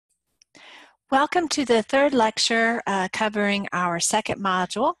Welcome to the third lecture covering our second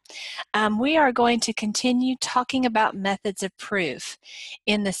module. We are going to continue talking about methods of proof.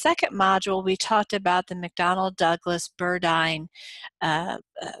 In the second module, we talked about the McDonnell-Douglas-Burdine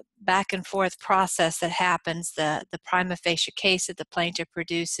back and forth process that happens, the prima facie case that the plaintiff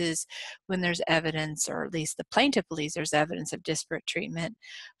produces when there's evidence, or at least the plaintiff believes there's evidence of disparate treatment,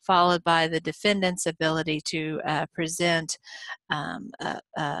 followed by the defendant's ability to present an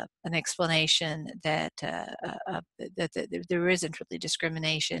explanation that there isn't really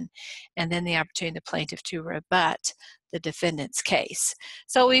discrimination, and then the opportunity of the plaintiff to rebut the defendant's case.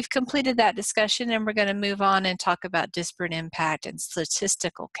 So we've completed that discussion, and we're going to move on and talk about disparate impact and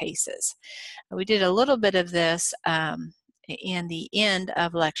statistical cases. We did a little bit of this in the end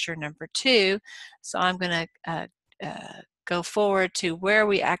of lecture number 2, so I'm going to go forward to where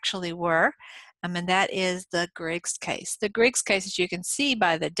we actually were. And that is the Griggs case. The Griggs case, as you can see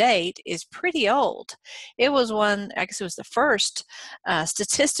by the date, is pretty old. It was I guess it was the first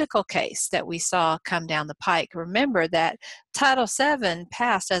statistical case that we saw come down the pike. Remember that Title VII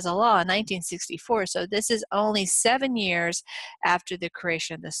passed as a law in 1964, so this is only 7 years after the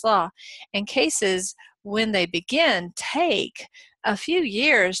creation of this law. And cases, when they begin, take a few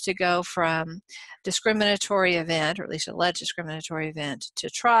years to go from discriminatory event, or at least alleged discriminatory event, to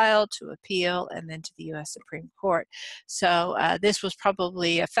trial, to appeal, and then to the U.S. Supreme Court. So this was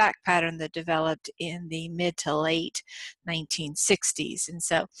probably a fact pattern that developed in the mid to late 1960s. And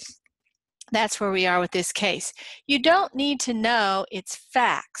so that's where we are with this case. You don't need to know its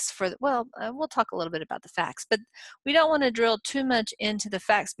facts we'll talk a little bit about the facts, but we don't want to drill too much into the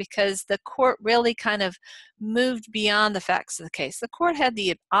facts because the court really kind of moved beyond the facts of the case. The court had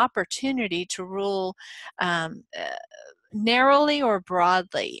the opportunity to rule narrowly or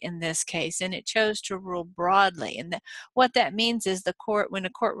broadly in this case, and it chose to rule broadly. And what that means is when a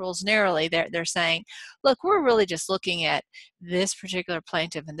court rules narrowly, they're saying, look, we're really just looking at this particular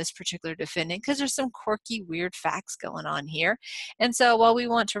plaintiff and this particular defendant because there's some quirky, weird facts going on here. And so while we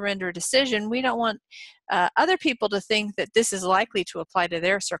want to render a decision, we don't want other people to think that this is likely to apply to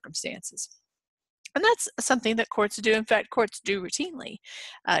their circumstances. And that's something that courts do. In fact, courts do routinely.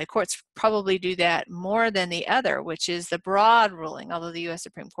 Courts probably do that more than the other, which is the broad ruling, although the U.S.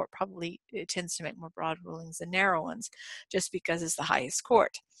 Supreme Court probably tends to make more broad rulings than narrow ones, just because it's the highest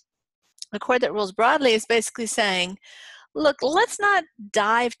court. The court that rules broadly is basically saying, look, let's not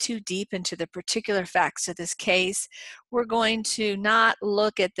dive too deep into the particular facts of this case. We're going to not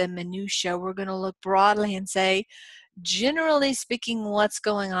look at the minutiae. We're going to look broadly and say, generally speaking, what's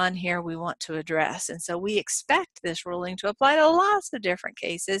going on here we want to address. And so we expect this ruling to apply to lots of different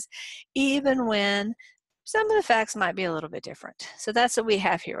cases, even when some of the facts might be a little bit different. So that's what we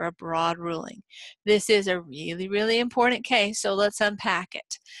have here, a broad ruling. This is a really, really important case, so let's unpack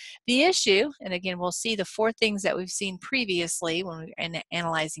it. The issue, and again, we'll see the 4 things that we've seen previously when we're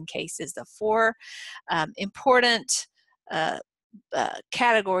analyzing cases, the 4 important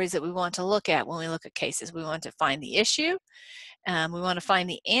categories that we want to look at when we look at cases. We want to find the issue. We want to find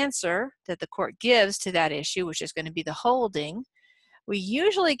the answer that the court gives to that issue, which is going to be the holding. We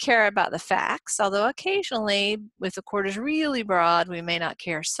usually care about the facts, although occasionally, if the court is really broad, we may not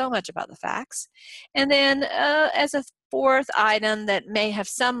care so much about the facts. And then as a 4th item that may have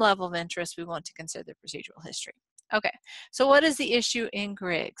some level of interest, we want to consider the procedural history. Okay, so what is the issue in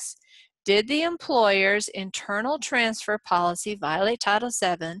Griggs? Did the employer's internal transfer policy violate Title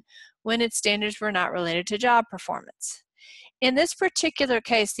VII when its standards were not related to job performance? In this particular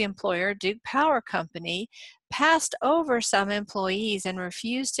case, the employer, Duke Power Company, passed over some employees and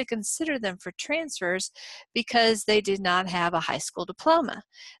refused to consider them for transfers because they did not have a high school diploma.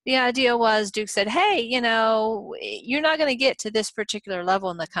 The idea was Duke said, hey, you're not going to get to this particular level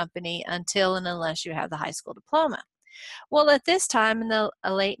in the company until and unless you have the high school diploma. Well, at this time in the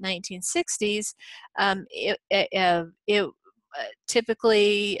late 1960s,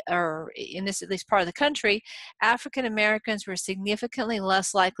 typically, or in this at least part of the country, African Americans were significantly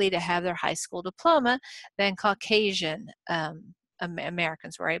less likely to have their high school diploma than Caucasian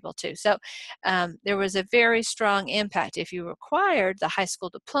Americans were able to. So there was a very strong impact. If you required the high school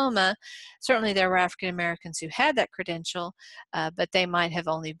diploma, certainly there were African Americans who had that credential, but they might have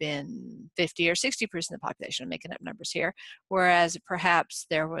only been 50 or 60% of the population. I'm making up numbers here, whereas perhaps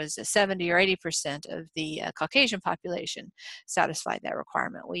there was a 70 or 80% of the Caucasian population satisfied that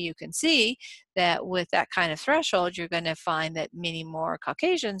requirement. Well, you can see that with that kind of threshold, you're going to find that many more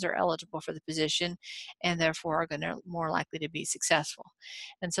Caucasians are eligible for the position and therefore are going to more likely to be successful successful.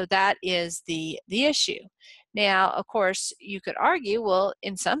 And so that is the issue. Now, of course, you could argue, well,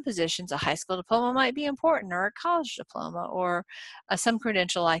 in some positions, a high school diploma might be important, or a college diploma, or some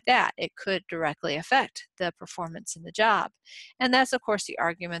credential like that. It could directly affect the performance in the job. And that's, of course, the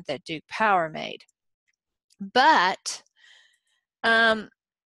argument that Duke Power made. But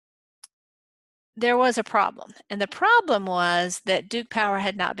there was a problem, and the problem was that Duke Power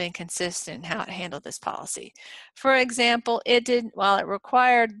had not been consistent in how it handled this policy. For example, while it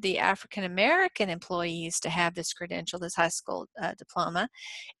required the African American employees to have this credential, this high school diploma,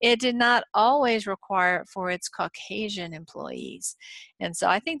 it did not always require it for its Caucasian employees. And so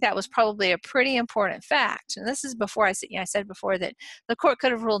I think that was probably a pretty important fact. And this is before I said before that the court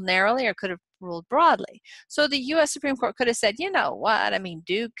could have ruled narrowly or could have ruled broadly. So the U.S. Supreme Court could have said, you know what, I mean,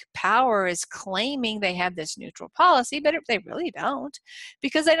 Duke Power is claiming they have this neutral policy, but they really don't,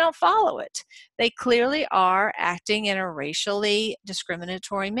 because they don't follow it. They clearly are acting in a racially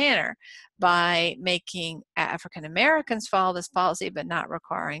discriminatory manner by making African Americans follow this policy, but not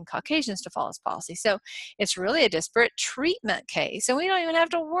requiring Caucasians to follow this policy. So it's really a disparate treatment case, and we don't even have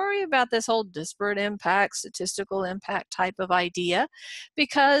to worry about this whole disparate impact, statistical impact type of idea,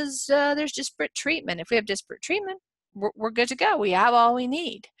 because there's disparate treatment. If we have disparate treatment, we're good to go. We have all we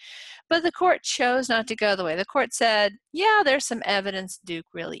need. But the court chose not to go the way. The court said, yeah, there's some evidence Duke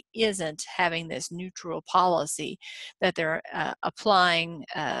really isn't having this neutral policy that they're applying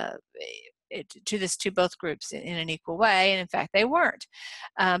to both groups in an equal way, and in fact they weren't.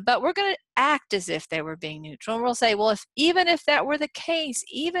 But we're going to act as if they were being neutral, and we'll say, well, even if that were the case,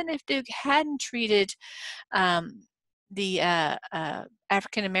 even if Duke hadn't treated the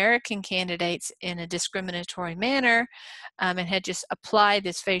African American candidates in a discriminatory manner and had just applied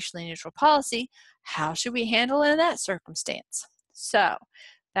this facially neutral policy, how should we handle it in that circumstance? So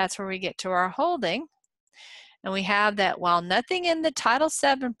that's where we get to our holding. And we have that while nothing in the Title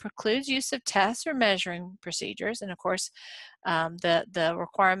VII precludes use of tests or measuring procedures, and of course the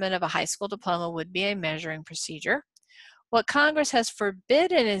requirement of a high school diploma would be a measuring procedure, what Congress has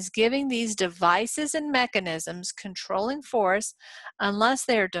forbidden is giving these devices and mechanisms controlling force unless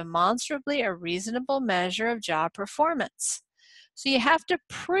they are demonstrably a reasonable measure of job performance. So you have to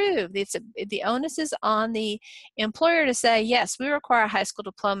prove, the onus is on the employer to say, yes, we require a high school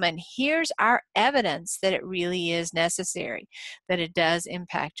diploma, and here's our evidence that it really is necessary, that it does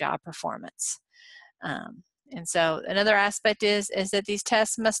impact job performance. And so another aspect is that these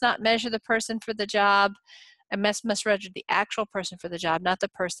tests must not measure the person for the job, and must measure the actual person for the job, not the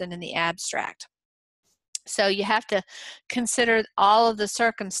person in the abstract. So you have to consider all of the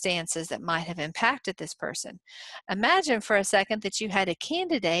circumstances that might have impacted this person. Imagine for a second that you had a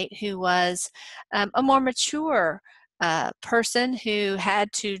candidate who was a more mature person who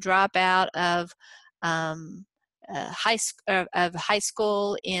had to drop out of high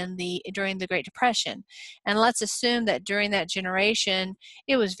school during the Great Depression. And let's assume that during that generation,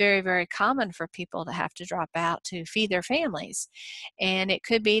 it was very, very common for people to have to drop out to feed their families. And it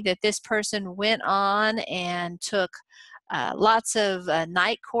could be that this person went on and took lots of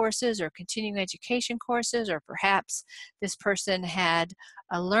night courses or continuing education courses, or perhaps this person had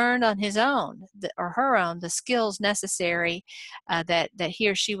learned on his own or her own the skills necessary that he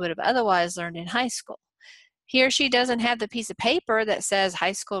or she would have otherwise learned in high school. He or she doesn't have the piece of paper that says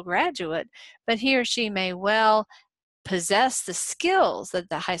high school graduate, but he or she may well possess the skills that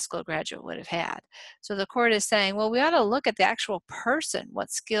the high school graduate would have had. So the court is saying, well, we ought to look at the actual person.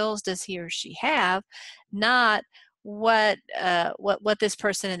 What skills does he or she have, not what this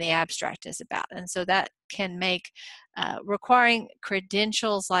person in the abstract is about. And so that can make requiring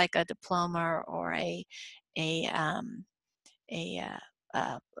credentials like a diploma or a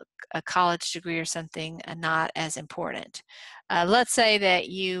college degree or something not as important. Let's say that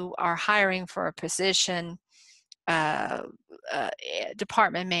you are hiring for a position,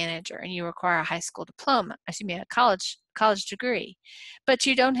 department manager, and you require a high school diploma, a college degree, but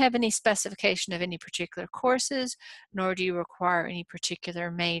you don't have any specification of any particular courses, nor do you require any particular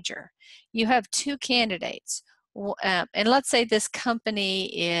major. You have two candidates. And let's say this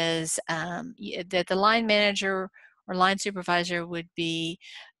company is that the line manager or line supervisor would be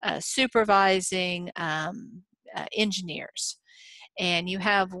supervising engineers. And you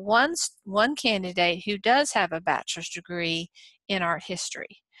have one candidate who does have a bachelor's degree in art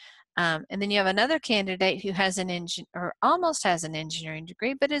history. And then you have another candidate who has almost has an engineering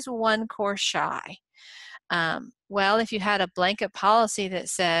degree, but is one course shy. Well, if you had a blanket policy that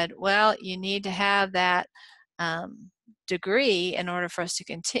said, well, you need to have that degree in order for us to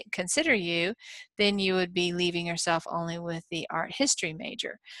consider you, then you would be leaving yourself only with the art history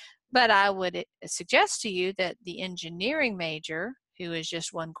major. But I would suggest to you that the engineering major, who is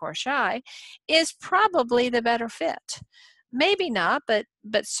just one course shy, is probably the better fit. Maybe not, but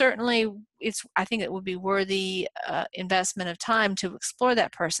certainly I think it would be worthy investment of time to explore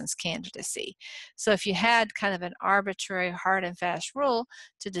that person's candidacy. So if you had kind of an arbitrary hard and fast rule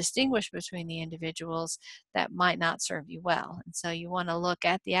to distinguish between the individuals, that might not serve you well. And so you want to look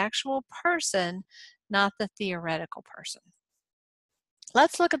at the actual person, not the theoretical person.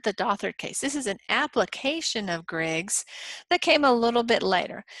 Let's look at the Dothard case. This is an application of Griggs that came a little bit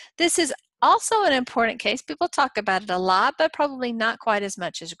later. This is also an important case. People talk about it a lot, but probably not quite as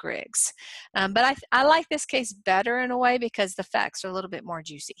much as Griggs. But I like this case better in a way because the facts are a little bit more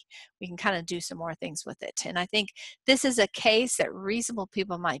juicy. We can kind of do some more things with it. And I think this is a case that reasonable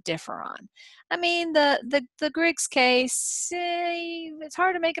people might differ on. I mean, the Griggs case, it's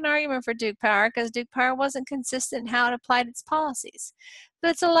hard to make an argument for Duke Power because Duke Power wasn't consistent in how it applied its policies.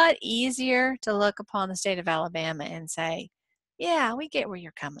 But it's a lot easier to look upon the state of Alabama and say, yeah, we get where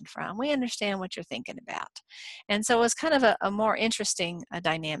you're coming from. We understand what you're thinking about. And so it's kind of a more interesting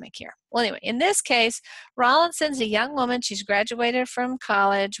dynamic here. Well, anyway, in this case, Rollinson's a young woman. She's graduated from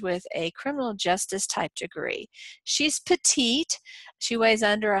college with a criminal justice type degree. She's petite. She weighs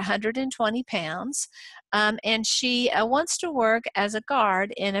under 120 pounds. And she wants to work as a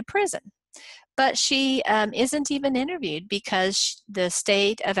guard in a prison. But she isn't even interviewed because the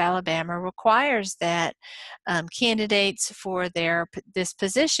state of Alabama requires that candidates for this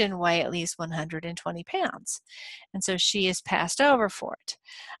position weigh at least 120 pounds. And so she is passed over for it.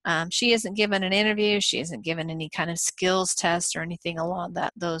 She isn't given an interview. She isn't given any kind of skills test or anything along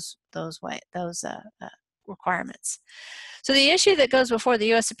those requirements. So the issue that goes before the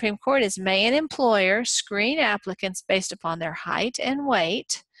U.S. Supreme Court is, may an employer screen applicants based upon their height and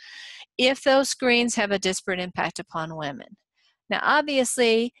weight if those screens have a disparate impact upon women? Now,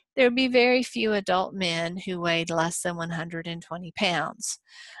 obviously, there would be very few adult men who weighed less than 120 pounds.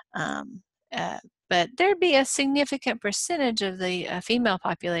 But there'd be a significant percentage of the female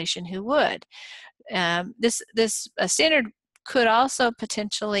population who would. This standard could also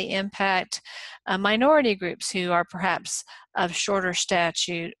potentially impact minority groups who are perhaps of shorter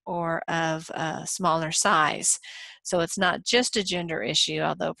stature or of smaller size. So it's not just a gender issue,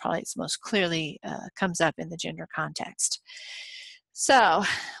 although probably it's most clearly comes up in the gender context. So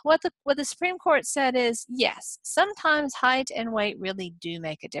what the Supreme Court said is, yes, sometimes height and weight really do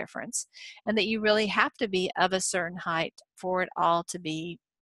make a difference, and that you really have to be of a certain height for it all to be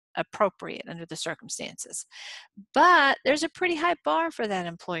appropriate under the circumstances. But there's a pretty high bar for that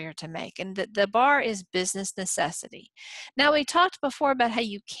employer to make, and the bar is business necessity. Now, we talked before about how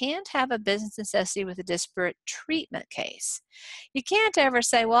you can't have a business necessity with a disparate treatment case. You can't ever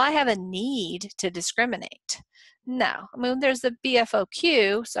say, well, I have a need to discriminate. No, I mean, there's the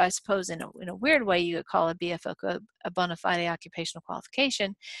BFOQ, so I suppose in a weird way you could call a BFOQ a bona fide occupational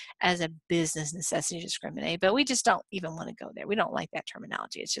qualification as a business necessity to discriminate, but we just don't even want to go there. We don't like that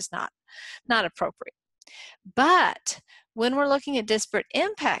terminology. It's just not appropriate. But when we're looking at disparate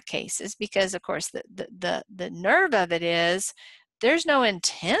impact cases, because of course the nerve of it is there's no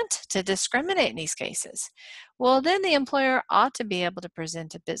intent to discriminate in these cases, well, then the employer ought to be able to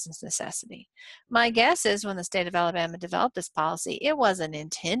present a business necessity. My guess is when the state of Alabama developed this policy, it wasn't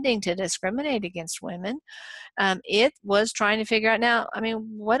intending to discriminate against women. It was trying to figure out, now, I mean,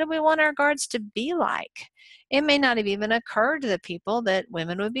 what do we want our guards to be like? It may not have even occurred to the people that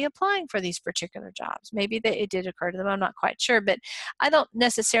women would be applying for these particular jobs. Maybe it did occur to them, I'm not quite sure, but I don't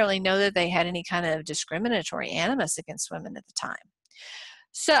necessarily know that they had any kind of discriminatory animus against women at the time.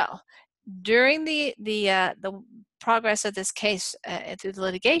 So during the progress of this case through the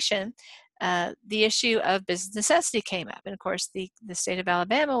litigation, the issue of business necessity came up. And of course, the state of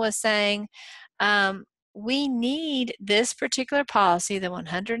Alabama was saying, we need this particular policy, the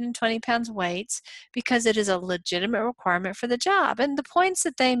 120 pounds weights, because it is a legitimate requirement for the job. And the points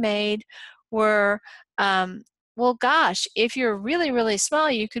that they made were, well, gosh, if you're really, really small,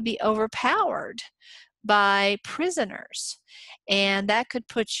 you could be overpowered by prisoners, and that could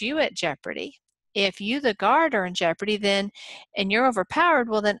put you at jeopardy. If you, the guard, are in jeopardy, then, and you're overpowered,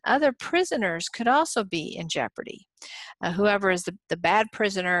 well, then other prisoners could also be in jeopardy. Whoever is the bad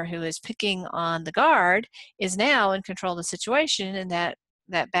prisoner who is picking on the guard is now in control of the situation, and that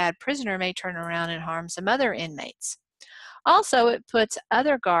bad prisoner may turn around and harm some other inmates. Also, it puts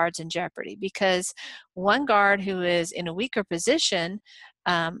other guards in jeopardy because one guard who is in a weaker position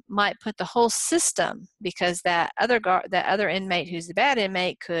might put the whole system, because that other inmate who's the bad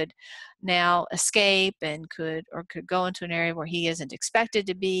inmate could now escape and could go into an area where he isn't expected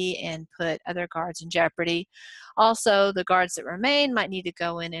to be and put other guards in jeopardy. Also, the guards that remain might need to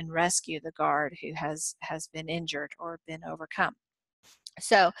go in and rescue the guard who has been injured or been overcome.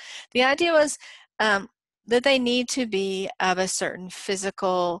 So the idea was that they need to be of a certain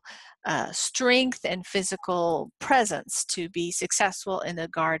physical strength and physical presence to be successful in the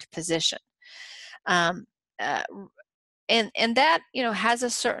guard position. Um, uh, and that, has a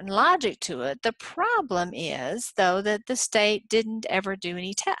certain logic to it. The problem is, though, that the state didn't ever do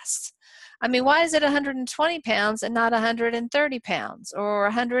any tests. I mean, why is it 120 pounds and not 130 pounds or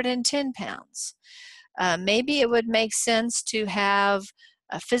 110 pounds? Maybe it would make sense to have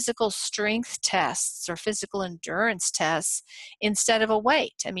physical strength tests or physical endurance tests instead of a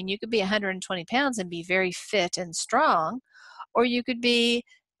weight. I mean, you could be 120 pounds and be very fit and strong, or you could be,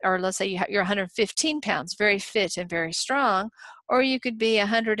 or let's say you're 115 pounds, very fit and very strong, or you could be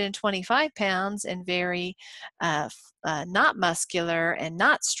 125 pounds and very not muscular and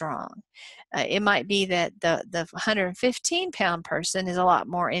not strong. It might be that the 115-pound person is a lot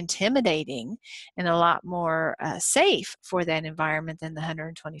more intimidating and a lot more safe for that environment than the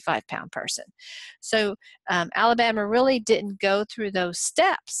 125-pound person. So Alabama really didn't go through those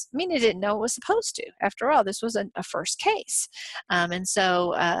steps. I mean, it didn't know it was supposed to. After all, this was a first case. And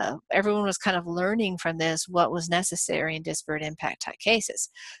so everyone was kind of learning from this what was necessary in disparate impact type cases.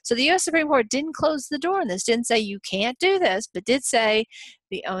 So the U.S. Supreme Court didn't close the door on this, didn't say you can't do this, but did say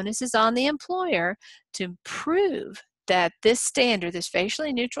the onus is on the employer to prove that this standard, this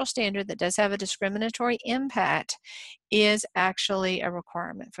facially neutral standard that does have a discriminatory impact, is actually a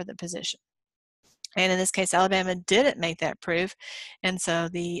requirement for the position. And in this case, Alabama didn't make that proof, and so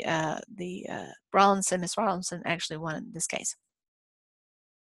Miss Rawlinson actually won in this case.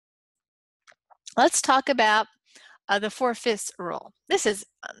 Let's talk about the 4/5 rule. This is,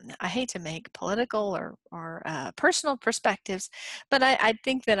 I hate to make political or personal perspectives, but I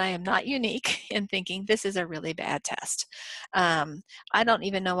think that I am not unique in thinking this is a really bad test. I don't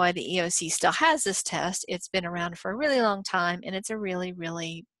even know why the EOC still has this test. It's been around for a really long time, and it's a really,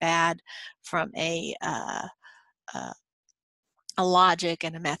 really bad from a logic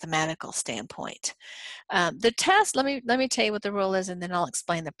and a mathematical standpoint. The test, let me tell you what the rule is, and then I'll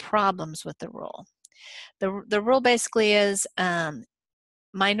explain the problems with the rule. The rule basically is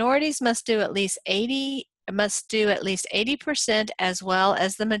minorities must do at least 80% as well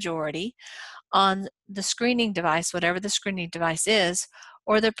as the majority on the screening device, whatever the screening device is,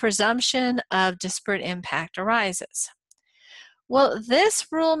 or the presumption of disparate impact arises. Well, this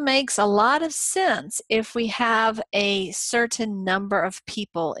rule makes a lot of sense if we have a certain number of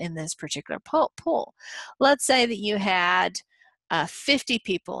people in this particular pool. Let's say that you had 50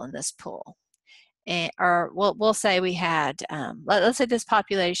 people in this pool. Or we'll say we had, let's say this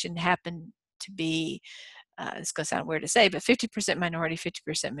population happened to be, this goes sound weird to say, but 50% minority,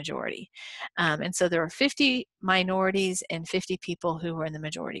 50% majority. And so there were 50 minorities and 50 people who were in the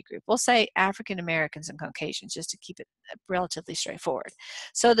majority group. We'll say African Americans and Caucasians, just to keep it relatively straightforward.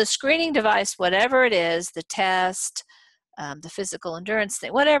 So the screening device, whatever it is, the test, the physical endurance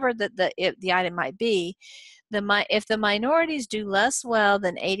thing, whatever the item might be, if the minorities do less well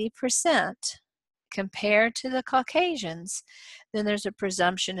than 80%, compared to the Caucasians, then there's a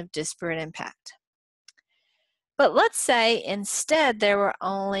presumption of disparate impact. But let's say instead there were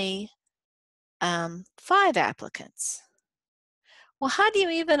only 5 applicants. Well, how do you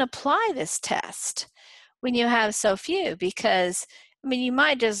even apply this test when you have so few? Because, I mean, you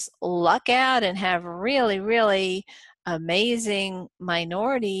might just luck out and have really, really amazing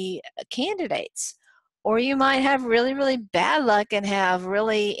minority candidates. Or you might have really, really bad luck and have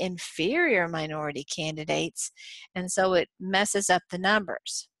really inferior minority candidates, and so it messes up the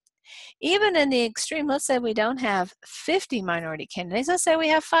numbers. Even in the extreme, let's say we don't have 50 minority candidates, let's say we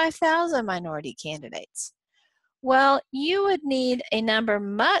have 5,000 minority candidates. Well, you would need a number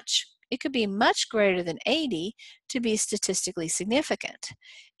it could be much greater than 80 to be statistically significant.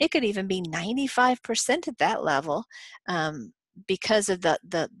 It could even be 95% at that level because of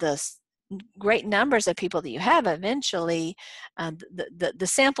the great numbers of people that you have. Eventually the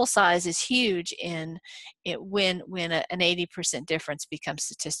sample size is huge when an 80% difference becomes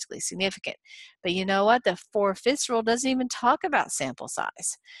statistically significant. But you know what? The 4/5 rule doesn't even talk about sample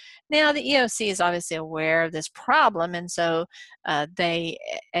size. Now the EOC is obviously aware of this problem, and so they,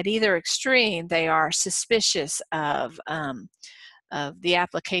 at either extreme, they are suspicious of the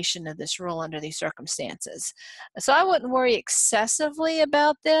application of this rule under these circumstances. So I wouldn't worry excessively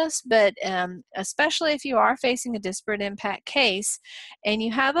about this, but especially if you are facing a disparate impact case and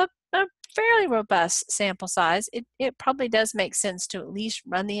you have a fairly robust sample size, it probably does make sense to at least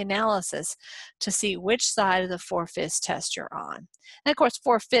run the analysis to see which side of the 4/5 test you're on. And of course,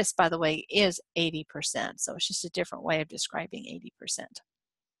 4/5, by the way, is 80%, so it's just a different way of describing 80%.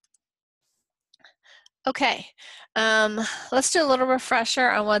 Okay, let's do a little refresher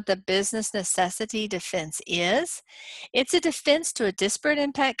on what the business necessity defense is. It's a defense to a disparate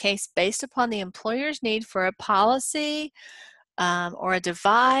impact case based upon the employer's need for a policy or a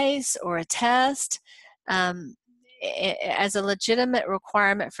device or a test as a legitimate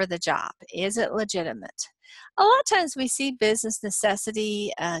requirement for the job. Is it legitimate? A lot of times we see business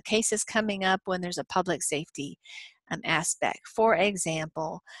necessity cases coming up when there's a public safety aspect. For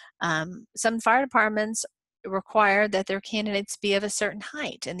example, some fire departments require that their candidates be of a certain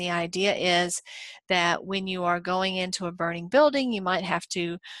height, and the idea is that when you are going into a burning building, you might have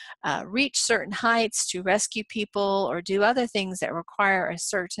to reach certain heights to rescue people or do other things that require a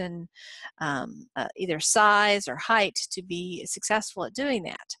certain either size or height to be successful at doing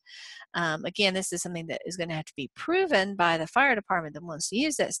that. Again, this is something that is going to have to be proven by the fire department that wants to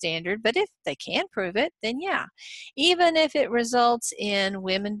use that standard, but if they can prove it, then yeah. Even if it results in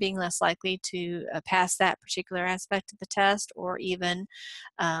women being less likely to pass that particular aspect of the test, or even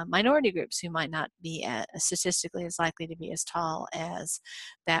minority groups who might not be statistically as likely to be as tall as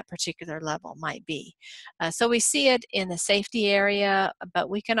that particular level might be. So we see it in the safety area, but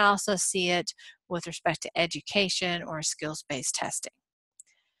we can also see it with respect to education or skills-based testing.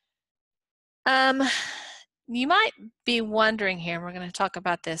 You might be wondering here, and we're going to talk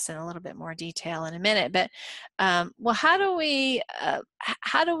about this in a little bit more detail in a minute, but well, how do we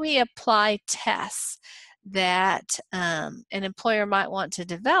apply tests that an employer might want to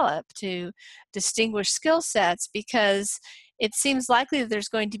develop to distinguish skill sets, because it seems likely that there's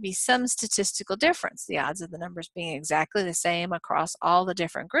going to be some statistical difference. The odds of the numbers being exactly the same across all the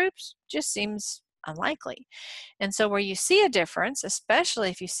different groups just seems unlikely. And so where you see a difference, especially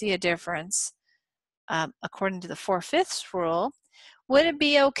if you see a difference according to the 4/5 rule, would it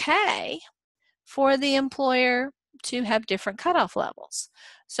be okay for the employer to have different cutoff levels?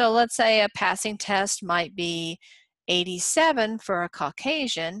 So let's say a passing test might be 87 for a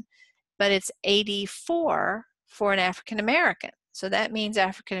Caucasian, but it's 84 for an African American. So that means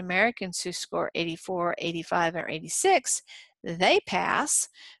African Americans who score 84, 85, or 86, they pass,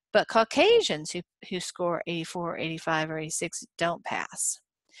 but Caucasians who score 84, 85, or 86 don't pass.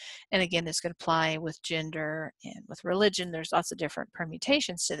 And again, this could apply with gender and with religion. There's lots of different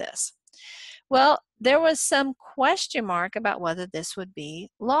permutations to this. Well, there was some question mark about whether this would be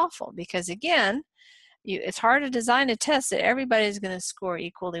lawful, because again, it's hard to design a test that everybody's going to score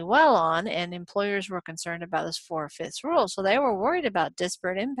equally well on, and employers were concerned about this 4/5 rule. So they were worried about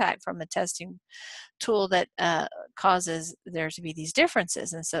disparate impact from a testing tool that causes there to be these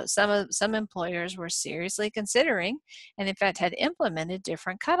differences. And so some employers were seriously considering, and in fact had implemented,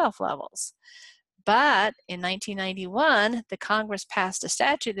 different cutoff levels. But in 1991, the Congress passed a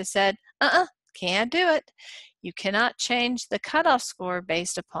statute that said, can't do it. You cannot change the cutoff score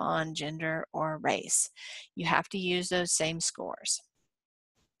based upon gender or race. You have to use those same scores.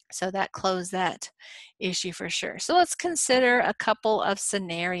 So that closed that issue for sure. So let's consider a couple of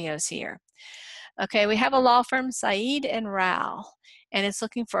scenarios here. Okay, we have a law firm, Said and Rao, and it's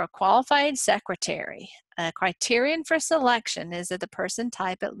looking for a qualified secretary. A criterion for selection is that the person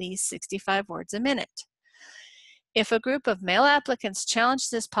type at least 65 words a minute. If a group of male applicants challenge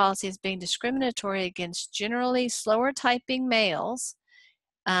this policy as being discriminatory against generally slower typing males,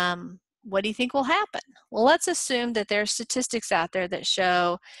 what do you think will happen? Well, let's assume that there are statistics out there that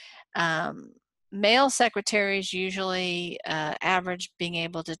show male secretaries usually average being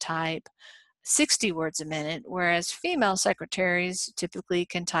able to type 60 words a minute, whereas female secretaries typically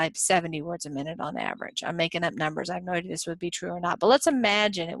can type 70 words a minute on average. I'm making up numbers. I have no idea if this would be true or not, but let's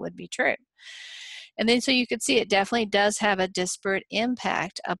imagine it would be true. And then so you could see it definitely does have a disparate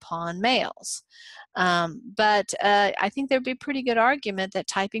impact upon males. But I think there'd be a pretty good argument that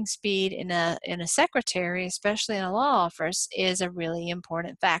typing speed in a secretary, especially in a law office, is a really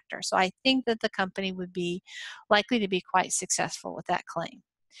important factor. So I think that the company would be likely to be quite successful with that claim.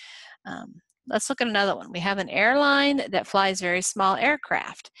 Let's look at another one. We have an airline that flies very small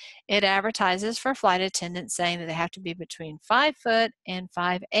aircraft. It advertises for flight attendants saying that they have to be between 5 foot and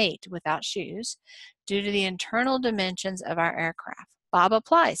 5'8" without shoes due to the internal dimensions of our aircraft. Bob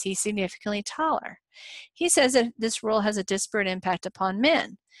applies. He's significantly taller. He says that this rule has a disparate impact upon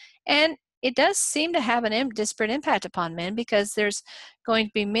men. And it does seem to have an disparate impact upon men, because there's going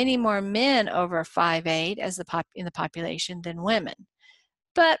to be many more men over 5'8" in the population than women.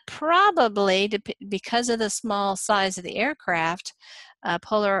 But probably because of the small size of the aircraft,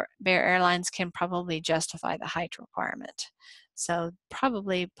 Polar Bear Airlines can probably justify the height requirement. So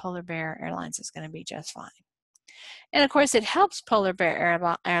probably Polar Bear Airlines is going to be just fine. And of course, it helps Polar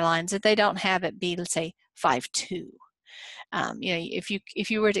Bear Airlines that they don't have it be, let's say, 5'2".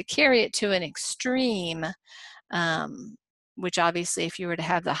 If you were to carry it to an extreme, which obviously if you were to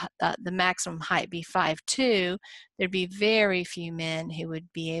have the maximum height be 5'2", there'd be very few men who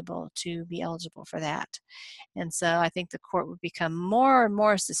would be able to be eligible for that. And so I think the court would become more and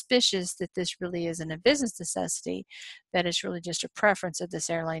more suspicious that this really isn't a business necessity, that it's really just a preference of this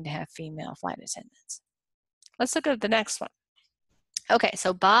airline to have female flight attendants. Let's look at the next one. Okay,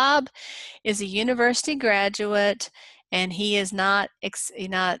 so Bob is a university graduate, and he is not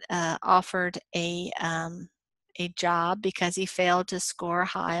offered a job because he failed to score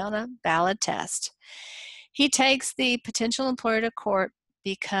high on a valid test. He takes the potential employer to court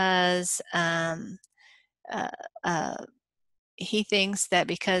because he thinks that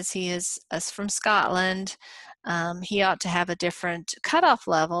because he is from Scotland, he ought to have a different cutoff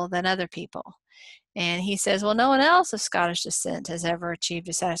level than other people. And he says, well, no one else of Scottish descent has ever achieved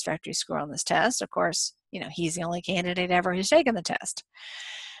a satisfactory score on this test. Of course, he's the only candidate ever who's taken the test.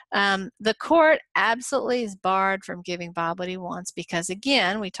 The court absolutely is barred from giving Bob what he wants because,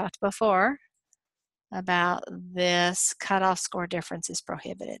 again, we talked before about this cutoff score difference is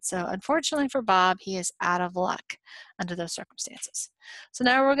prohibited. So unfortunately for Bob, he is out of luck under those circumstances. So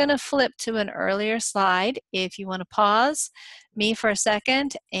now we're going to flip to an earlier slide. If you want to pause me for a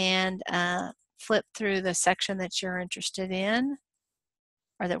second and flip through the section that you're interested in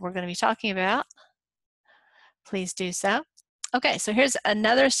or that we're going to be talking about, please do so. Okay, so here's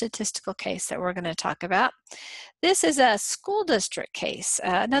another statistical case that we're going to talk about. This is a school district case,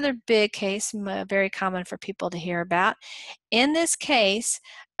 another big case, very common for people to hear about. In this case,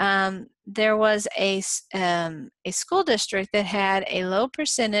 there was a school district that had a low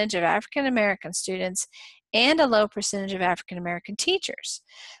percentage of African American students and a low percentage of African American teachers.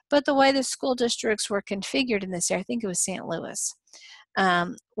 But the way the school districts were configured in this area, I think it was St. Louis,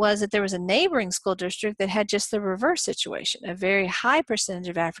 was that there was a neighboring school district that had just the reverse situation, a very high percentage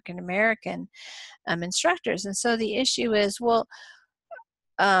of African American instructors. And so the issue is, well,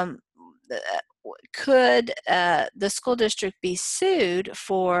 could the school district be sued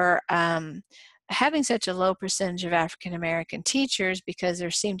for having such a low percentage of African American teachers because there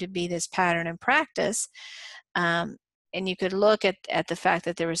seemed to be this pattern in practice? And you could look at the fact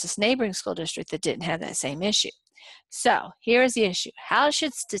that there was this neighboring school district that didn't have that same issue. So here's the issue. How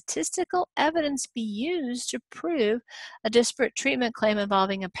should statistical evidence be used to prove a disparate treatment claim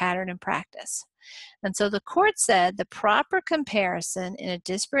involving a pattern in practice? And so the court said the proper comparison in a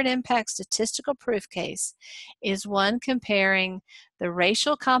disparate impact statistical proof case is one comparing the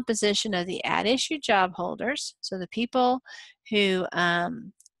racial composition of the at-issue job holders, so the people who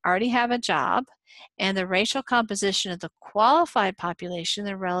already have a job, and the racial composition of the qualified population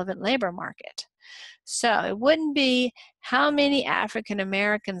in the relevant labor market. So it wouldn't be how many African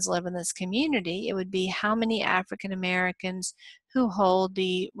Americans live in this community, it would be how many African Americans who hold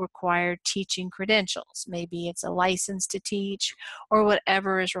the required teaching credentials. Maybe it's a license to teach or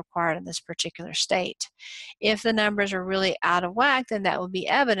whatever is required in this particular state. If the numbers are really out of whack, then that would be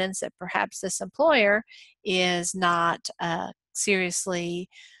evidence that perhaps this employer is not seriously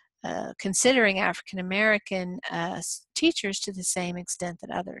considering African American teachers to the same extent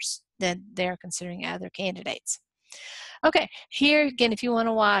that they're considering other candidates. Okay, here again, if you want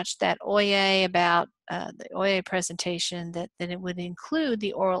to watch that OIA about the OIA presentation, that it would include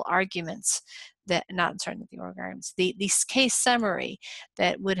the oral arguments that, not sorry, not the oral arguments, the case summary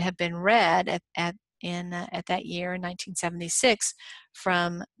that would have been read at that year in 1976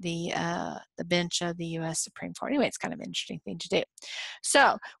 from the bench of the U.S. Supreme Court. Anyway, it's kind of an interesting thing to do.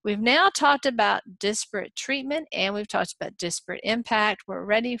 So we've now talked about disparate treatment and we've talked about disparate impact. We're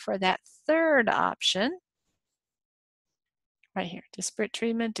ready for that third option. Right here, disparate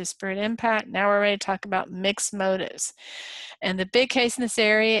treatment, disparate impact. Now we're ready to talk about mixed motives. And the big case in this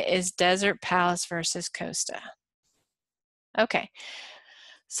area is Desert Palace versus Costa. Okay,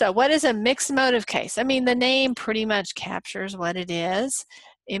 so what is a mixed motive case? I mean, the name pretty much captures what it is.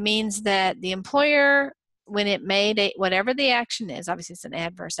 It means that the employer, when it made whatever the action is, obviously it's an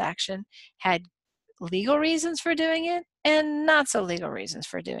adverse action, had legal reasons for doing it and not so legal reasons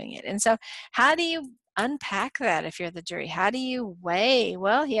for doing it. And so how do you unpack that if you're the jury? How do you weigh,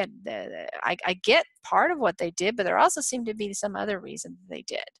 well, he had I get part of what they did, but there also seemed to be some other reason they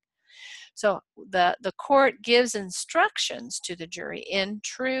did. So the court gives instructions to the jury in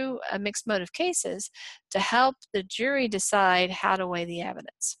true mixed motive cases to help the jury decide how to weigh the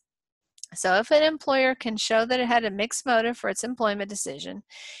evidence. So if an employer can show that it had a mixed motive for its employment decision,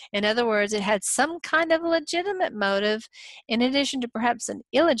 in other words, it had some kind of legitimate motive in addition to perhaps an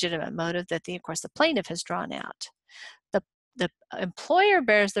illegitimate motive that of course, the plaintiff has drawn out. The employer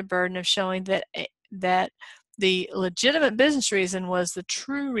bears the burden of showing that the legitimate business reason was the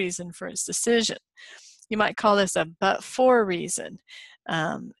true reason for its decision. You might call this a but-for reason.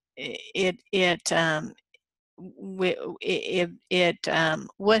 It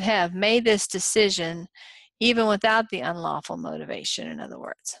would have made this decision even without the unlawful motivation, in other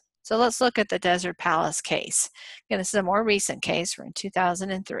words. So let's look at the Desert Palace case. Again, this is a more recent case. We're in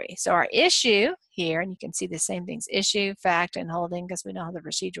 2003. So our issue here, and you can see the same things, issue, fact, and holding, because we know the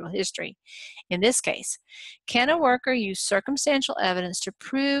procedural history. In this case, can a worker use circumstantial evidence to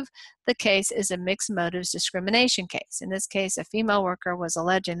prove the case is a mixed motives discrimination case? In this case, a female worker was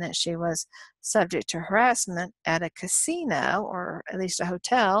alleging that she was subject to harassment at a casino, or at least a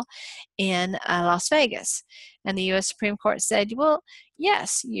hotel, in Las Vegas. And the U.S. Supreme Court said, well,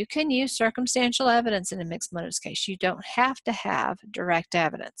 yes, you can use circumstantial evidence in a mixed motives case. You don't have to have direct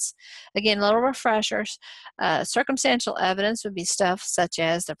evidence. Again, little refreshers. Circumstantial evidence would be stuff such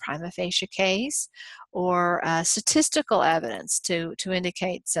as the prima facie case, or statistical evidence to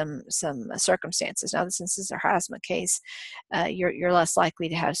indicate some circumstances. Now, since this is a harassment case, you're less likely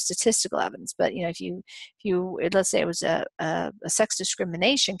to have statistical evidence. But if you let's say it was a sex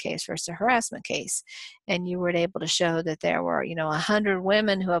discrimination case versus a harassment case, and you were able to show that there were 100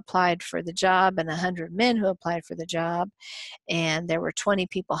 women who applied for the job and 100 men who applied for the job, and there were 20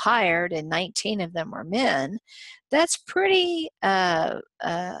 people hired and 19 of them were men, that's pretty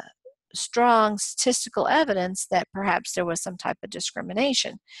strong statistical evidence that perhaps there was some type of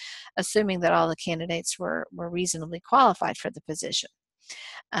discrimination, assuming that all the candidates were reasonably qualified for the position.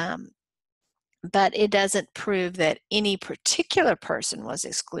 But it doesn't prove that any particular person was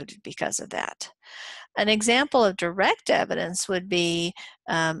excluded because of that. An example of direct evidence would be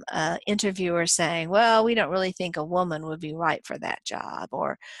an interviewer saying, well, we don't really think a woman would be right for that job,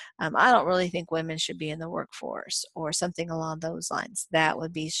 or I don't really think women should be in the workforce, or something along those lines. That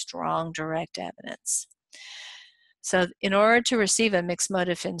would be strong direct evidence. So in order to receive a mixed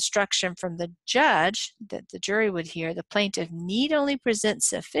motive instruction from the judge that the jury would hear, the plaintiff need only present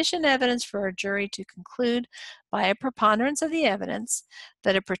sufficient evidence for a jury to conclude by a preponderance of the evidence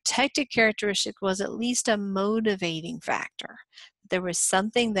that a protected characteristic was at least a motivating factor. There was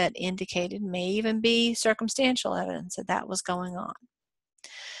something that indicated, may even be circumstantial evidence, that was going on.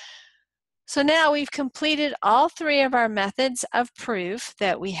 So now we've completed all three of our methods of proof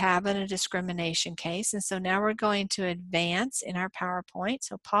that we have in a discrimination case. And so now we're going to advance in our PowerPoint.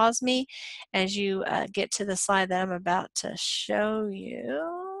 So pause me as you get to the slide that I'm about to show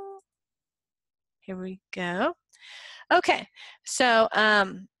you. Here we go. Okay, so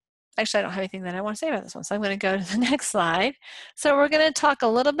actually I don't have anything that I want to say about this one, so I'm going to go to the next slide. So we're going to talk a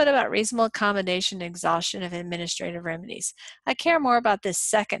little bit about reasonable accommodation and exhaustion of administrative remedies. I care more about this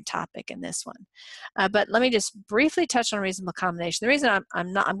second topic in this one, but let me just briefly touch on reasonable accommodation. The reason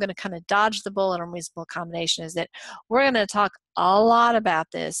I'm going to kind of dodge the bullet on reasonable accommodation is that we're going to talk a lot about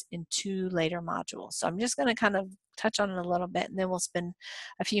this in 2 later modules. So I'm just going to kind of touch on it a little bit, and then we'll spend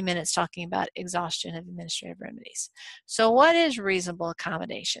a few minutes talking about exhaustion of administrative remedies. So what is reasonable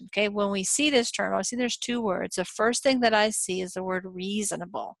accommodation? Okay, when we see this term, obviously there's 2 words. The first thing that I see is the word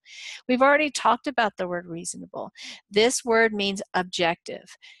reasonable. We've already talked about the word reasonable. This word means objective.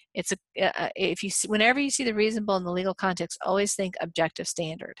 It's whenever you see the reasonable in the legal context, always think objective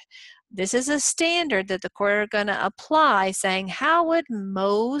standard. This is a standard that the court are going to apply, saying how would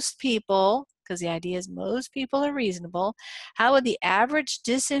most people, because the idea is most people are reasonable, how would the average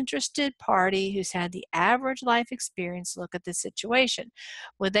disinterested party who's had the average life experience look at the situation?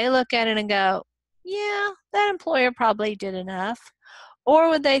 Would they look at it and go, yeah, that employer probably did enough? Or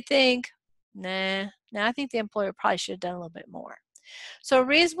would they think, nah, I think the employer probably should have done a little bit more? So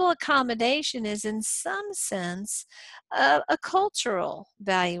reasonable accommodation is in some sense a cultural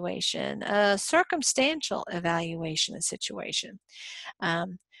valuation, a circumstantial evaluation of the situation.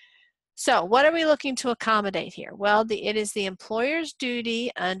 So what are we looking to accommodate here? Well, it is the employer's duty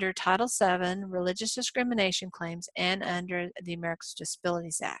under Title VII, religious discrimination claims, and under the Americans with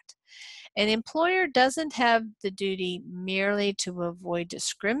Disabilities Act. An employer doesn't have the duty merely to avoid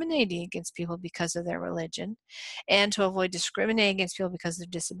discriminating against people because of their religion and to avoid discriminating against people because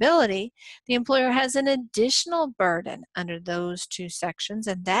of disability. The employer has an additional burden under those 2 sections,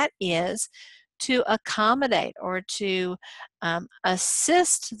 and that is to accommodate or to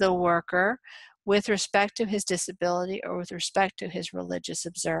assist the worker with respect to his disability or with respect to his religious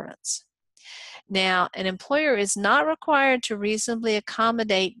observance. Now, an employer is not required to reasonably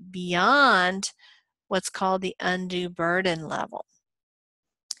accommodate beyond what's called the undue burden level.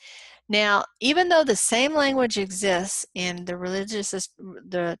 Now, even though the same language exists in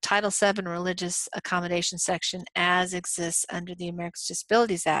the Title VII religious accommodation section as exists under the Americans with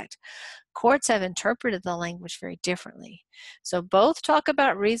Disabilities Act, courts have interpreted the language very differently. So both talk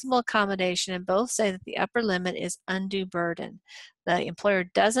about reasonable accommodation and both say that the upper limit is undue burden. The employer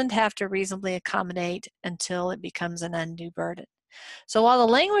doesn't have to reasonably accommodate until it becomes an undue burden. So while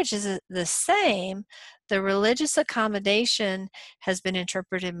the language is the same, the religious accommodation has been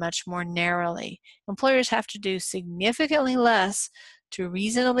interpreted much more narrowly. Employers have to do significantly less to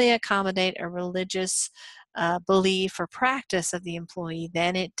reasonably accommodate a religious belief or practice of the employee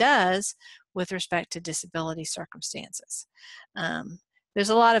than it does with respect to disability circumstances. There's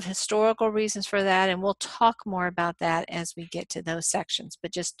a lot of historical reasons for that, and we'll talk more about that as we get to those sections,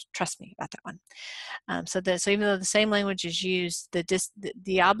 but just trust me about that one. So even though the same language is used,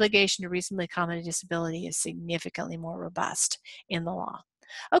 the obligation to reasonably accommodate disability is significantly more robust in the law.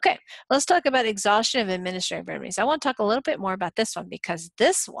 Okay, let's talk about exhaustion of administrative remedies. I want to talk a little bit more about this one because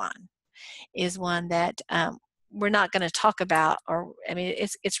this one is one that we're not going to talk about, or I mean,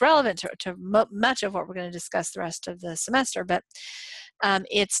 it's relevant to much of what we're going to discuss the rest of the semester, but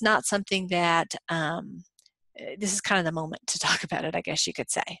it's not something that, this is kind of the moment to talk about it, I guess you could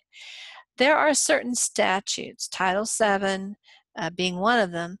say. There are certain statutes, Title VII being one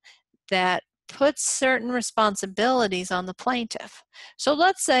of them, that puts certain responsibilities on the plaintiff. So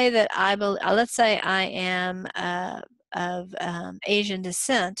let's say that I am of Asian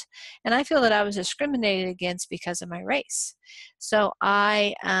descent, and I feel that I was discriminated against because of my race. So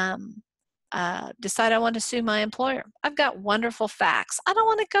I decide I want to sue my employer. I've got wonderful facts. I don't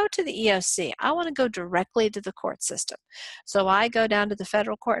want to go to the EOC. I want to go directly to the court system. So I go down to the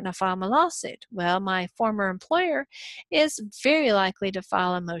federal court and I file my lawsuit. Well, my former employer is very likely to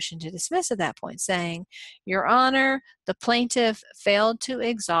file a motion to dismiss at that point, saying, Your Honor, the plaintiff failed to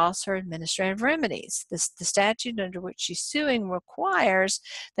exhaust her administrative remedies. The statute under which she's suing requires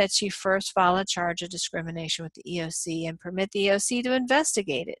that she first file a charge of discrimination with the EOC and permit the EOC to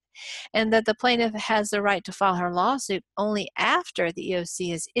investigate it, and that the plaintiff has the right to file her lawsuit only after the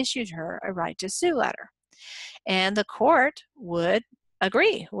EOC has issued her a right to sue letter. And the court would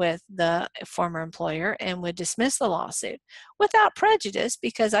agree with the former employer and would dismiss the lawsuit without prejudice,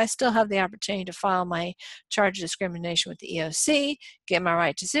 because I still have the opportunity to file my charge of discrimination with the EOC, get my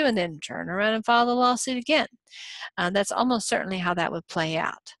right to sue, and then turn around and file the lawsuit again. That's almost certainly how that would play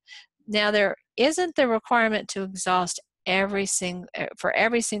out. Now, there isn't the requirement to exhaust for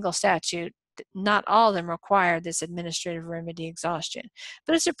every single statute. Not all of them require this administrative remedy exhaustion,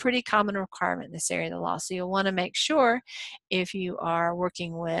 but it's a pretty common requirement in this area of the law. So you'll want to make sure, if you are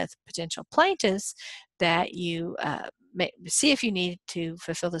working with potential plaintiffs, that you see if you need to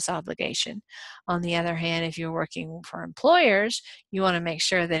fulfill this obligation. On the other hand, if you're working for employers, you want to make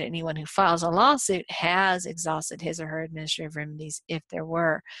sure that anyone who files a lawsuit has exhausted his or her administrative remedies if there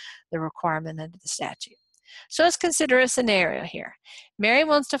were the requirement under the statute. So let's consider a scenario here. Mary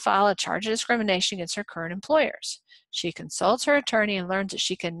wants to file a charge of discrimination against her current employers. She consults her attorney and learns that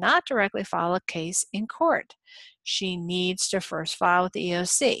she cannot directly file a case in court. She needs to first file with the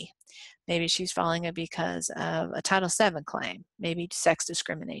EOC. Maybe she's filing it because of a Title VII claim, maybe sex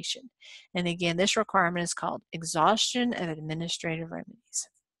discrimination. And again, this requirement is called exhaustion of administrative remedies.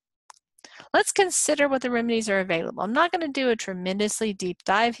 Let's consider what the remedies are available. I'm not going to do a tremendously deep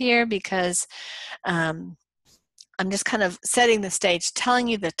dive here because I'm just kind of setting the stage, telling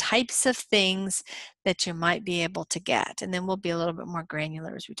you the types of things that you might be able to get. And then we'll be a little bit more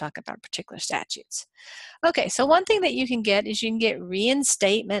granular as we talk about particular statutes. Okay, so one thing that you can get is you can get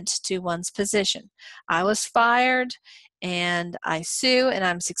reinstatement to one's position. I was fired and I sue and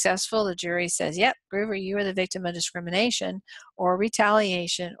I'm successful. The jury says, yep, Groover, you were the victim of discrimination or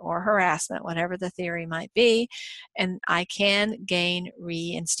retaliation or harassment, whatever the theory might be, and I can gain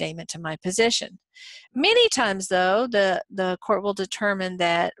reinstatement to my position. Many times, though, the court will determine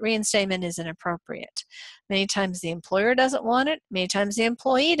that reinstatement is inappropriate. Many times the employer doesn't want it. Many times the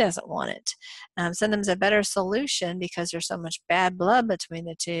employee doesn't want it. Sometimes a better solution, because there's so much bad blood between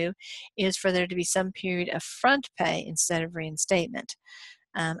the two, is for there to be some period of front pay instead of reinstatement.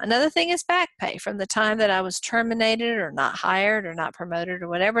 Another thing is back pay from the time that I was terminated or not hired or not promoted or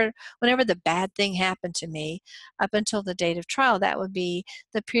whatever, whenever the bad thing happened to me up until the date of trial. That would be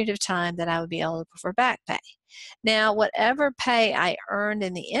the period of time that I would be eligible for back pay. Now, whatever pay I earned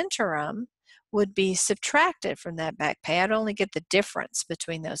in the interim would be subtracted from that back pay. I'd only get the difference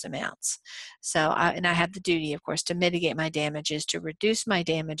between those amounts. So, and I have the duty, of course, to mitigate my damages, to reduce my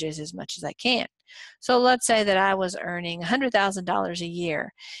damages as much as I can. So let's say that I was earning $100,000 a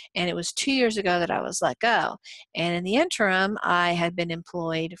year, and it was 2 years ago that I was let go. And in the interim, I had been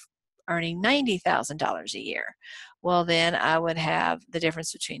employed earning $90,000 a year. Well, then I would have the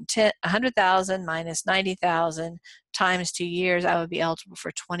difference between 100,000 minus 90,000 times 2 years. I would be eligible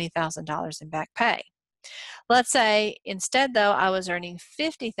for $20,000 in back pay. Let's say instead, though, I was earning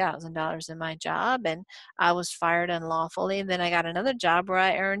 $50,000 in my job and I was fired unlawfully, and then I got another job where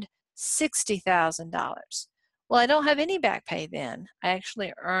I earned $60,000. Well, I don't have any back pay then. I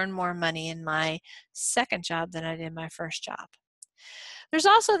actually earn more money in my second job than I did my first job. There's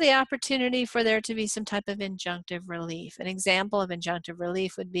also the opportunity for there to be some type of injunctive relief. An example of injunctive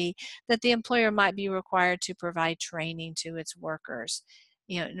relief would be that the employer might be required to provide training to its workers,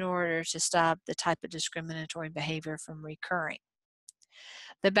 in order to stop the type of discriminatory behavior from recurring.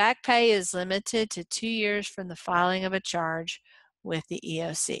 The back pay is limited to 2 years from the filing of a charge with the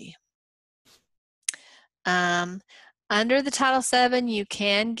EOC. Under the Title VII, you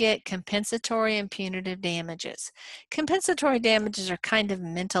can get compensatory and punitive damages. Compensatory damages are kind of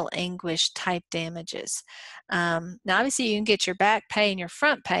mental anguish type damages. Now, obviously, you can get your back pay and your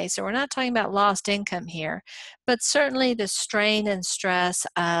front pay, so we're not talking about lost income here, but certainly the strain and stress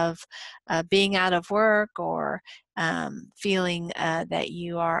of being out of work or feeling that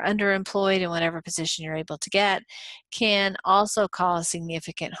you are underemployed in whatever position you're able to get can also cause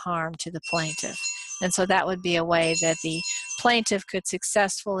significant harm to the plaintiff. And so that would be a way that the plaintiff could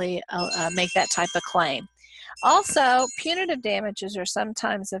successfully make that type of claim. Also, punitive damages are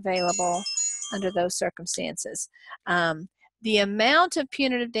sometimes available under those circumstances. The amount of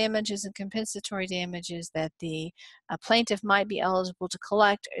punitive damages and compensatory damages that the plaintiff might be eligible to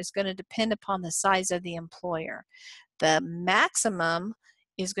collect is going to depend upon the size of the employer. The maximum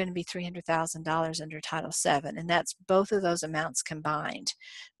is going to be $300,000 under Title VII, and that's both of those amounts combined.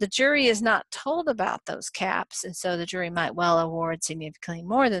 The jury is not told about those caps, and so the jury might well award significantly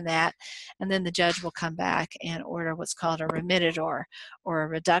more than that, and then the judge will come back and order what's called a remitted or a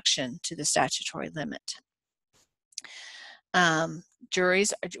reduction to the statutory limit.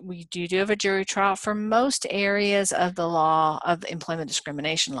 Juries, we do have a jury trial for most areas of the law, of the employment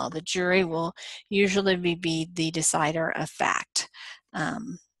discrimination law. The jury will usually be the decider of fact.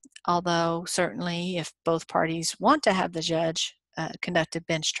 Although certainly if both parties want to have the judge conduct a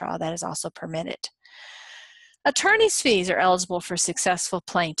bench trial, that is also permitted. Attorney's fees are eligible for successful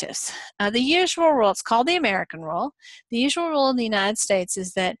plaintiffs. The usual rule, it's called the American rule. The usual rule in the United States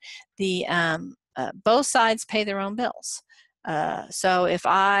is that both sides pay their own bills. So if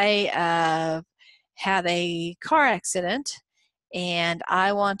I have a car accident and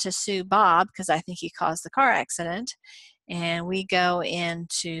I want to sue Bob because I think he caused the car accident, and we go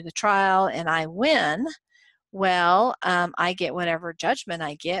into the trial and I win, well, I get whatever judgment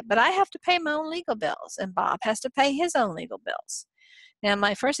I get, but I have to pay my own legal bills, and Bob has to pay his own legal bills. Now,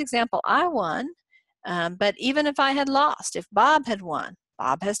 my first example, I won, but even if I had lost, if Bob had won,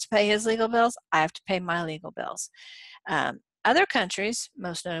 Bob has to pay his legal bills, I have to pay my legal bills. Other countries,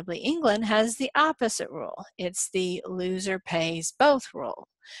 most notably England, has the opposite rule. It's the loser pays both rule.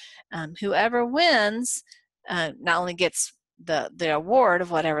 Whoever wins not only gets the award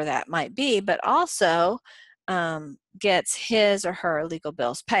of whatever that might be, but also gets his or her legal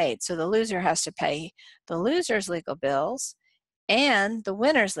bills paid. So the loser has to pay the loser's legal bills and the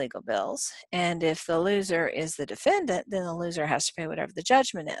winner's legal bills. And if the loser is the defendant, then the loser has to pay whatever the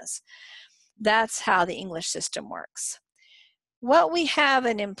judgment is. That's how the English system works. What we have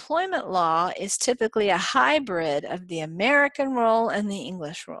in employment law is typically a hybrid of the American rule and the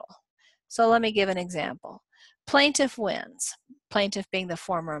English rule. So let me give an example. Plaintiff wins, plaintiff being the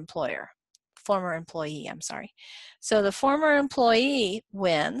former employee, I'm sorry. So the former employee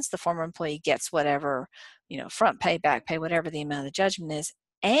wins, the former employee gets whatever, front pay, back pay, whatever the amount of the judgment is,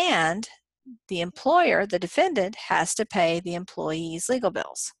 and the employer, the defendant, has to pay the employee's legal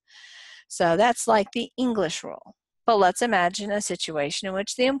bills. So that's like the English rule. But let's imagine a situation in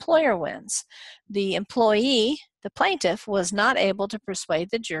which the employer wins. The employee, the plaintiff, was not able to persuade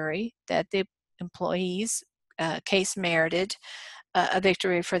the jury that the employee's case merited a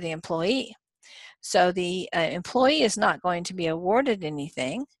victory for the employee. So the employee is not going to be awarded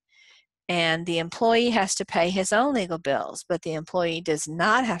anything, and the employee has to pay his own legal bills, but the employee does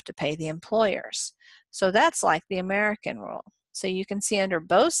not have to pay the employer's. So that's like the American rule. So you can see under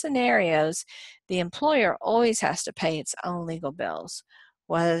both scenarios, the employer always has to pay its own legal bills,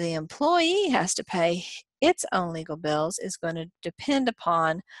 Whether the employee has to pay its own legal bills is going to depend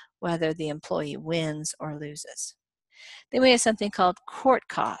upon whether the employee wins or loses. Then we have something called court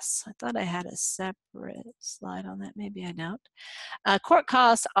costs. I thought I had a separate slide on that. Maybe I don't. Court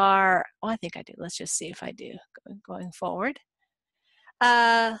costs are, well, I think I do. Let's just see if I do going forward.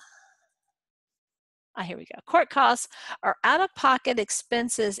 Here we go. Court costs are out-of-pocket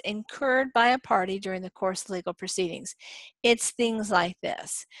expenses incurred by a party during the course of legal proceedings. It's things like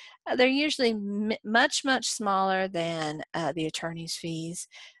this. They're usually much, much smaller than the attorney's fees.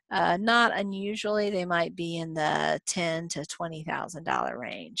 Not unusually, they might be in the $10,000 to $20,000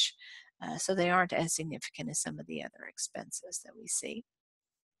 range. So they aren't as significant as some of the other expenses that we see.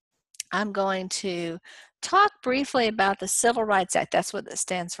 I'm going to talk briefly about the Civil Rights Act. That's what it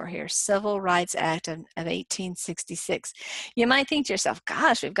stands for here, Civil Rights Act of 1866. You might think to yourself,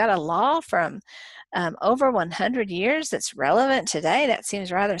 gosh, we've got a law from over 100 years that's relevant today. That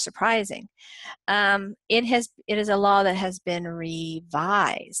seems rather surprising. It is a law that has been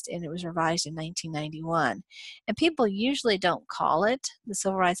revised, and it was revised in 1991. And people usually don't call it the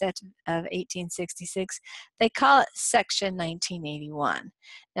Civil Rights Act of 1866. They call it Section 1981.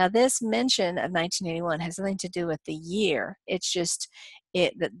 Now, this mention of 1981 has nothing to do with the year. It's just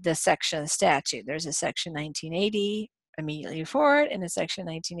the section of the statute. There's a Section 1980 immediately before it and a Section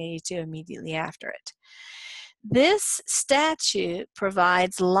 1982 immediately after it. This statute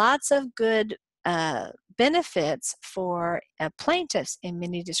provides lots of good benefits for plaintiffs in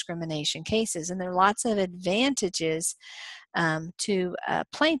many discrimination cases, and there are lots of advantages to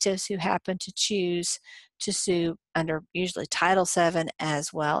plaintiffs who happen to choose to sue under usually Title VII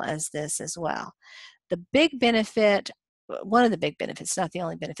as well as this as well. The big benefit, one of the big benefits, not the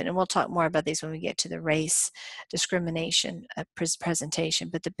only benefit, and we'll talk more about these when we get to the race discrimination presentation,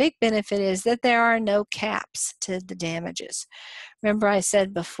 but the big benefit is that there are no caps to the damages. Remember I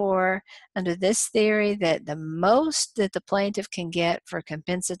said before, under this theory, that the most that the plaintiff can get for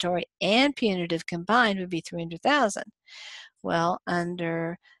compensatory and punitive combined would be $300,000. Well,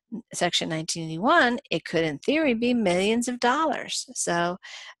 under Section 1981, it could in theory be millions of dollars. So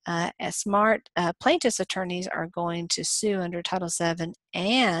as smart plaintiffs attorneys are going to sue under Title VII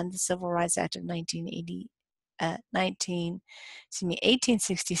and the Civil Rights Act of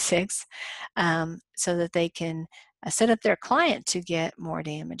 1866 so that they can set up their client to get more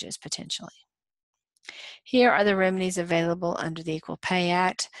damages potentially. Here are the remedies available under the Equal Pay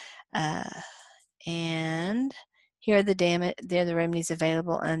Act, and here are the remedies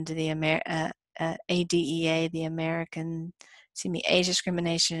available under the ADEA, the Age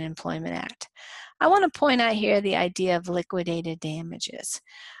Discrimination and Employment Act. I want to point out here the idea of liquidated damages.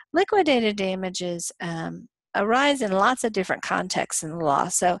 Liquidated damages arise in lots of different contexts in the law.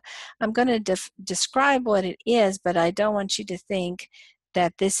 So I'm going to describe what it is, but I don't want you to think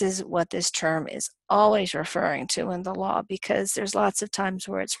that this is what this term is always referring to in the law, because there's lots of times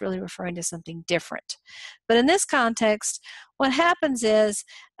where it's really referring to something different. But in this context, what happens is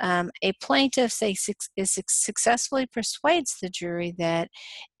a plaintiff successfully persuades the jury that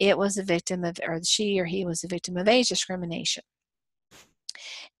it was a victim of, or she or he was a victim of age discrimination,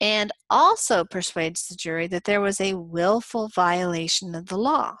 and also persuades the jury that there was a willful violation of the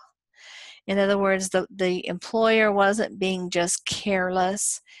law. In other words, the employer wasn't being just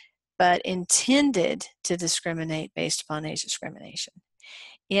careless, but intended to discriminate based upon age discrimination.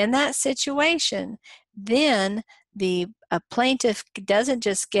 In that situation, then the plaintiff doesn't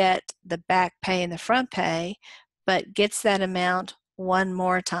just get the back pay and the front pay, but gets that amount one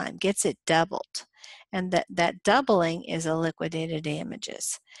more time, gets it doubled. And that doubling is a liquidated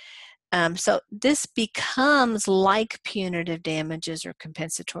damages. So this becomes like punitive damages or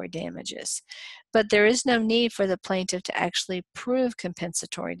compensatory damages, but there is no need for the plaintiff to actually prove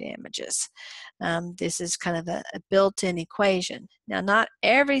compensatory damages. This is kind of a built-in equation. Now, not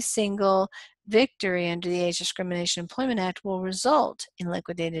every single victory under the Age Discrimination Employment Act will result in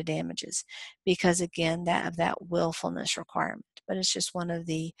liquidated damages because, again, of that willfulness requirement, but it's just one of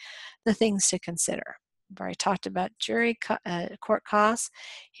the things to consider. I've already talked about court costs.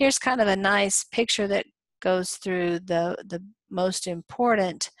 Here's kind of a nice picture that goes through the most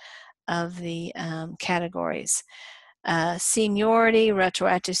important of the categories. Seniority,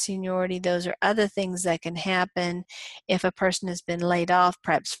 retroactive seniority, those are other things that can happen if a person has been laid off,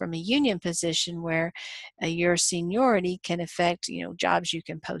 perhaps from a union position where your seniority can affect, jobs you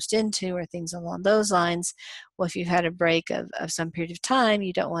can post into or things along those lines. Well, if you've had a break of some period of time,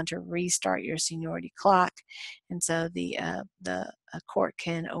 you don't want to restart your seniority clock, and so the court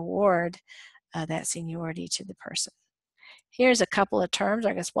can award that seniority to the person. Here's a couple of terms,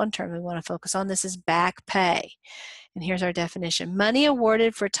 I guess one term we want to focus on. This is back pay. And here's our definition. Money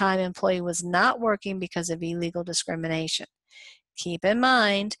awarded for time employee was not working because of illegal discrimination. Keep in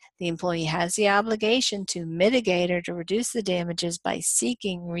mind, the employee has the obligation to mitigate or to reduce the damages by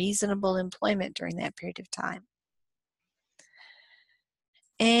seeking reasonable employment during that period of time.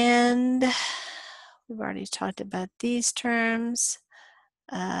 And we've already talked about these terms.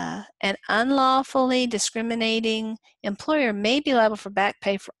 An unlawfully discriminating employer may be liable for back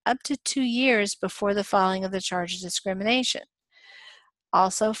pay for up to 2 years before the filing of the charge of discrimination.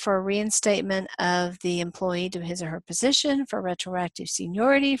 Also, for reinstatement of the employee to his or her position, for retroactive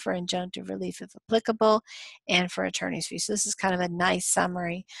seniority, for injunctive relief if applicable, and for attorney's fees. So this is kind of a nice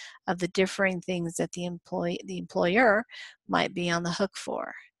summary of the differing things that the employer might be on the hook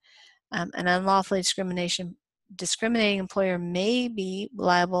for. An unlawfully discriminating employer may be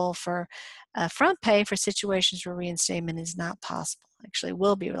liable for front pay for situations where reinstatement is not possible. Actually,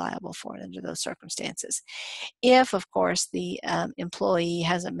 will be liable for it under those circumstances. If, of course, the employee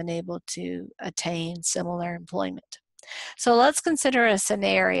hasn't been able to attain similar employment. So let's consider a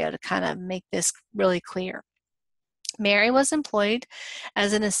scenario to kind of make this really clear. Mary was employed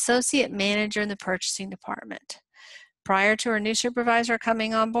as an associate manager in the purchasing department. Prior to her new supervisor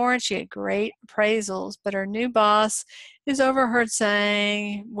coming on board, she had great appraisals, but her new boss is overheard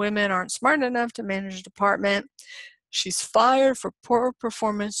saying women aren't smart enough to manage a department. She's fired for poor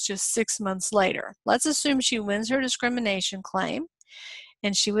performance just 6 months later. Let's assume she wins her discrimination claim,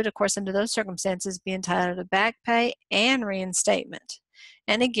 and she would, of course, under those circumstances, be entitled to back pay and reinstatement.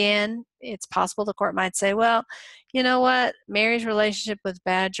 And again, it's possible the court might say, well, you know what? Mary's relationship with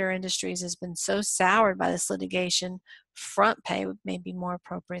Badger Industries has been so soured by this litigation, front pay may be more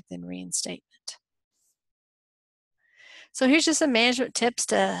appropriate than reinstatement. So here's just some management tips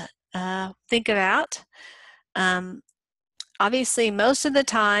to think about. Obviously, most of the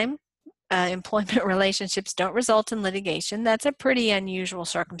time, employment relationships don't result in litigation. That's a pretty unusual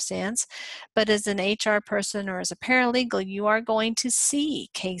circumstance. But as an HR person or as a paralegal, you are going to see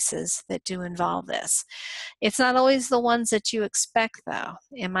cases that do involve this. It's not always the ones that you expect, though.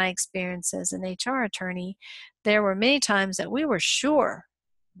 In my experience as an HR attorney, there were many times that we were sure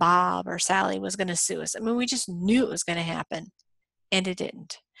Bob or Sally was going to sue us. I mean, we just knew it was going to happen, and it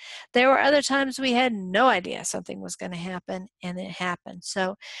didn't. There were other times we had no idea something was going to happen, and it happened.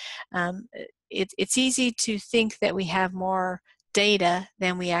 So it's easy to think that we have more data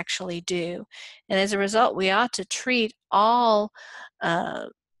than we actually do. And as a result, we ought to treat all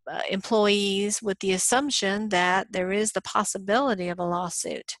employees with the assumption that there is the possibility of a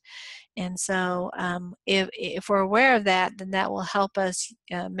lawsuit. And so if we're aware of that, then that will help us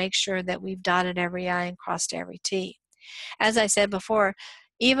make sure that we've dotted every I and crossed every T. As I said before,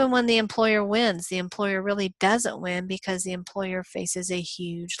 even when the employer wins, the employer really doesn't win because the employer faces a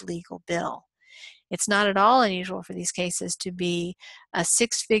huge legal bill. It's not at all unusual for these cases to be a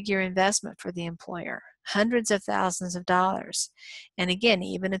six-figure investment for the employer, hundreds of thousands of dollars. And again,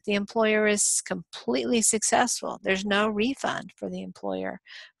 even if the employer is completely successful, there's no refund for the employer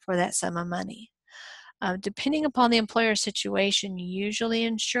for that sum of money. Depending upon the employer situation, usually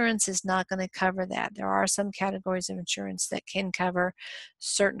insurance is not going to cover that. There are some categories of insurance that can cover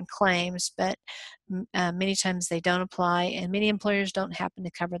certain claims, but many times they don't apply, and many employers don't happen to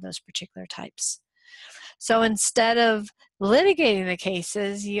cover those particular types. So instead of litigating the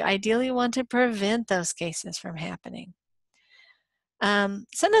cases, you ideally want to prevent those cases from happening.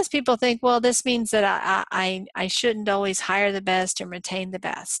 Sometimes people think, well, this means that I shouldn't always hire the best and retain the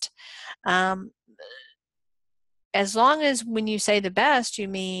best. As long as when you say the best, you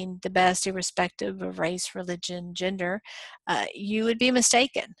mean the best irrespective of race, religion, gender, you would be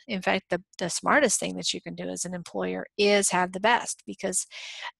mistaken. In fact, the smartest thing that you can do as an employer is have the best, because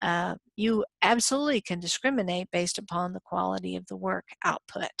you absolutely can discriminate based upon the quality of the work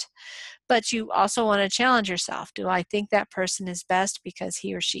output. But you also want to challenge yourself. Do I think that person is best because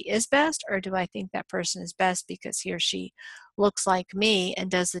he or she is best, or do I think that person is best because he or she looks like me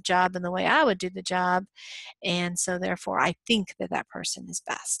and does the job in the way I would do the job, and so therefore I think that that person is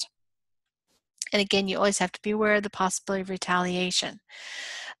best? And again, you always have to be aware of the possibility of retaliation.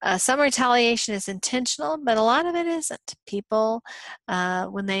 Some retaliation is intentional, but a lot of it isn't. People,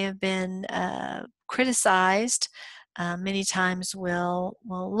 when they have been criticized, many times will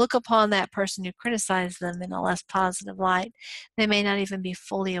look upon that person who criticized them in a less positive light. They may not even be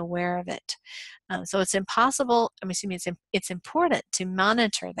fully aware of it. So it's impossible, it's important to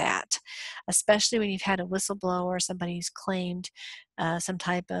monitor that, especially when you've had a whistleblower, somebody who's claimed some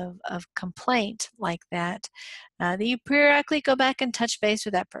type of complaint like that, that you periodically go back and touch base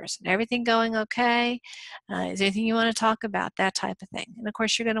with that person. Everything going okay? Is there anything you want to talk about? That type of thing. And of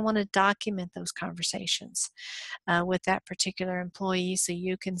course, you're going to want to document those conversations with that particular employee, so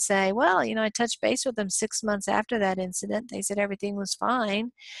you can say, well, I touched base with them 6 months after that incident. They said everything was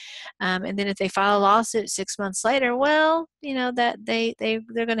fine. And then if they file a lawsuit 6 months later, well, that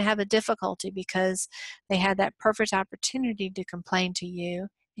they're going to have a difficulty because they had that perfect opportunity to complain to you,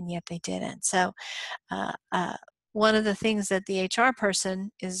 and yet they didn't. So one of the things that the HR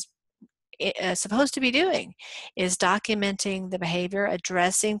person is supposed to be doing is documenting the behavior,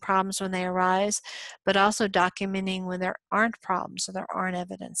 addressing problems when they arise, but also documenting when there aren't problems, so there aren't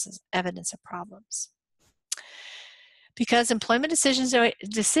evidence of problems. Because employment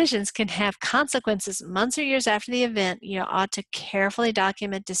decisions can have consequences months or years after the event, you ought to carefully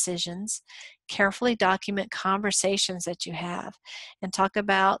document decisions, carefully document conversations that you have, and talk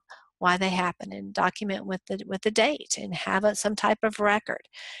about why they happen, and document with the date, and have some type of record.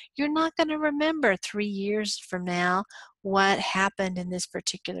 You're not going to remember 3 years from now what happened in this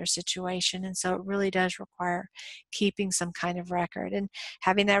particular situation, and so it really does require keeping some kind of record and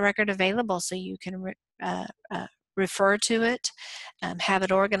having that record available so you can refer to it, have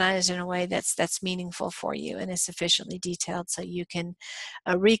it organized in a way that's meaningful for you and is sufficiently detailed so you can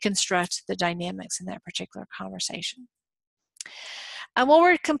reconstruct the dynamics in that particular conversation. Well,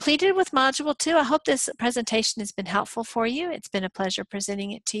 we're completed with Module 2. I hope this presentation has been helpful for you. It's been a pleasure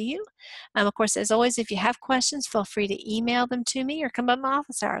presenting it to you. Of course, as always, if you have questions, feel free to email them to me or come by my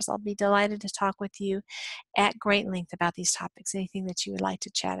office hours. I'll be delighted to talk with you at great length about these topics, anything that you would like to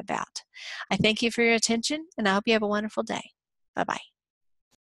chat about. I thank you for your attention, and I hope you have a wonderful day. Bye-bye.